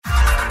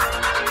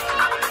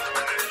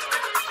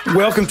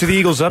Welcome to the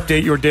Eagles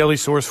Update, your daily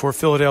source for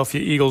Philadelphia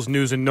Eagles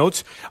news and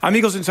notes. I'm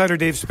Eagles insider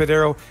Dave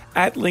Spadaro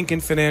at Lincoln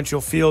Financial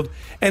Field.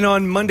 And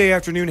on Monday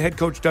afternoon, head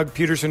coach Doug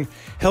Peterson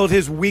held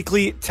his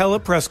weekly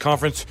telepress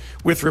conference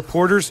with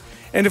reporters.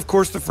 And of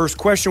course, the first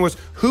question was,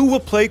 who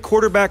will play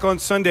quarterback on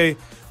Sunday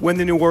when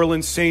the New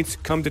Orleans Saints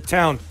come to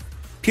town?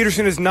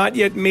 Peterson has not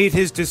yet made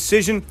his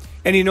decision,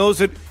 and he knows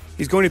that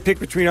he's going to pick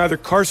between either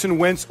Carson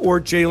Wentz or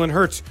Jalen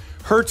Hurts.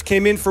 Hurts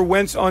came in for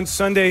Wentz on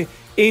Sunday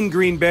in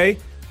Green Bay,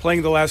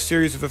 playing the last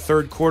series of the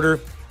third quarter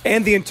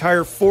and the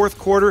entire fourth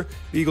quarter.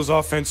 The Eagles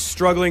offense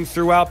struggling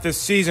throughout this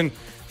season.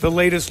 The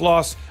latest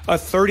loss, a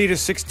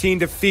 30-16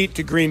 defeat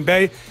to Green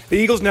Bay. The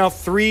Eagles now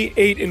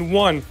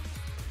 3-8-1.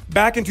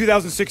 Back in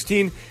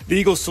 2016, the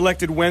Eagles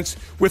selected Wentz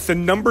with the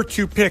number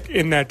 2 pick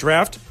in that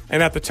draft.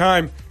 And at the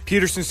time,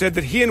 Peterson said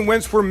that he and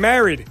Wentz were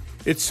married.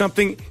 It's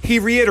something he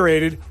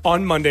reiterated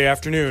on Monday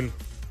afternoon.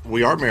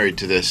 We are married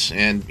to this,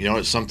 and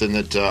it's something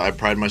that I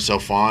pride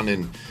myself on,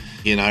 and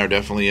he and I are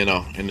definitely in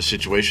a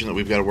situation that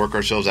we've got to work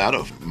ourselves out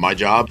of. My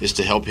job is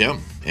to help him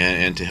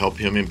and to help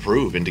him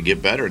improve and to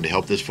get better and to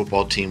help this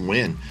football team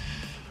win.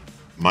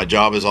 My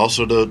job is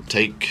also to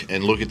take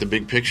and look at the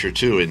big picture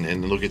too,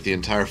 and look at the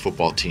entire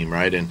football team,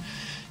 right? And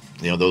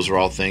those are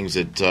all things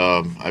that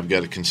I've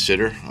got to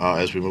consider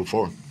as we move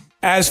forward.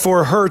 As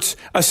for Hurts,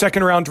 a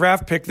second-round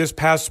draft pick this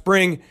past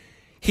spring,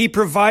 he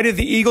provided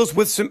the Eagles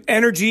with some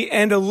energy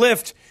and a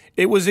lift.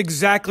 It was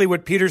exactly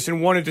what Peterson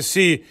wanted to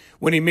see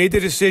when he made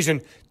the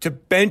decision to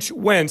bench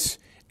Wentz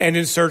and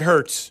insert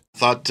Hurts.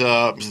 Thought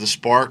it was the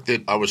spark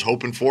that I was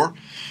hoping for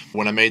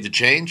when I made the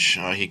change.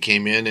 He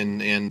came in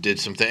and did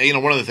some things.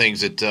 One of the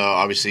things that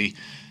obviously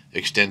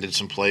extended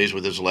some plays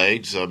with his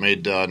legs,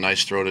 made a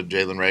nice throw to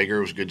Jalen Reagor.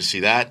 It was good to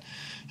see that.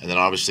 And then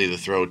obviously the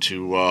throw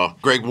to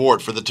Greg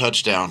Ward for the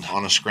touchdown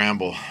on a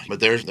scramble. But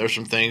there's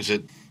some things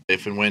that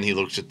if and when he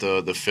looks at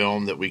the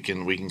film that we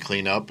can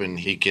clean up and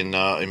he can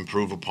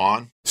improve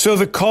upon. So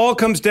the call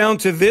comes down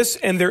to this,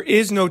 and there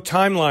is no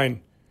timeline.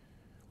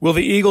 Will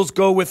the Eagles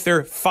go with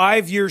their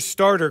 5-year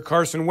starter,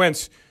 Carson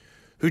Wentz,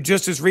 who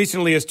just as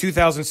recently as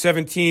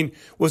 2017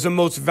 was a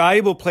most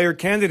valuable player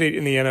candidate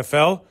in the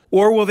NFL?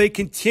 Or will they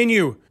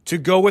continue to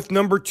go with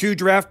number 2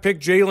 draft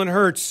pick Jalen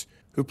Hurts,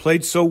 who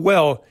played so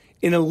well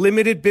in a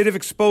limited bit of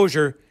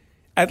exposure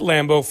at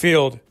Lambeau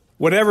Field?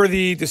 Whatever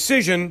the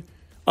decision,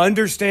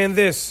 understand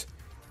this: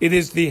 it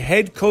is the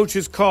head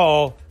coach's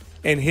call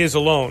and his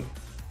alone.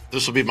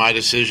 This will be my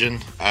decision.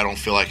 I don't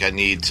feel like I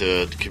need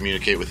to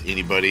communicate with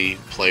anybody,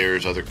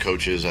 players, other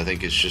coaches. I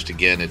think it's just,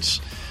 again, it's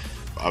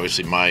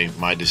obviously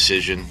my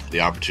decision,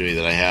 the opportunity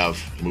that I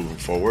have moving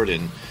forward,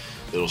 and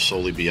it'll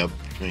solely be up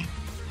to me.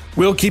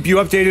 We'll keep you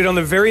updated on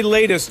the very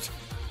latest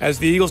as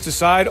the Eagles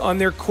decide on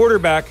their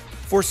quarterback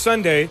for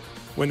Sunday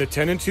when the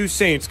 10-2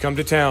 Saints come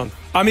to town.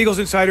 I'm Eagles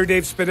insider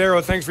Dave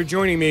Spadaro. Thanks for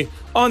joining me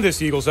on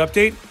this Eagles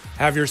Update.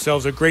 Have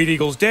yourselves a great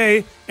Eagles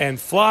day, and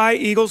fly,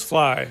 Eagles,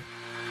 fly.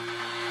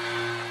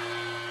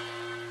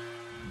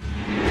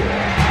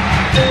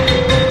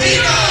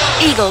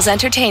 Eagles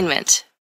Entertainment.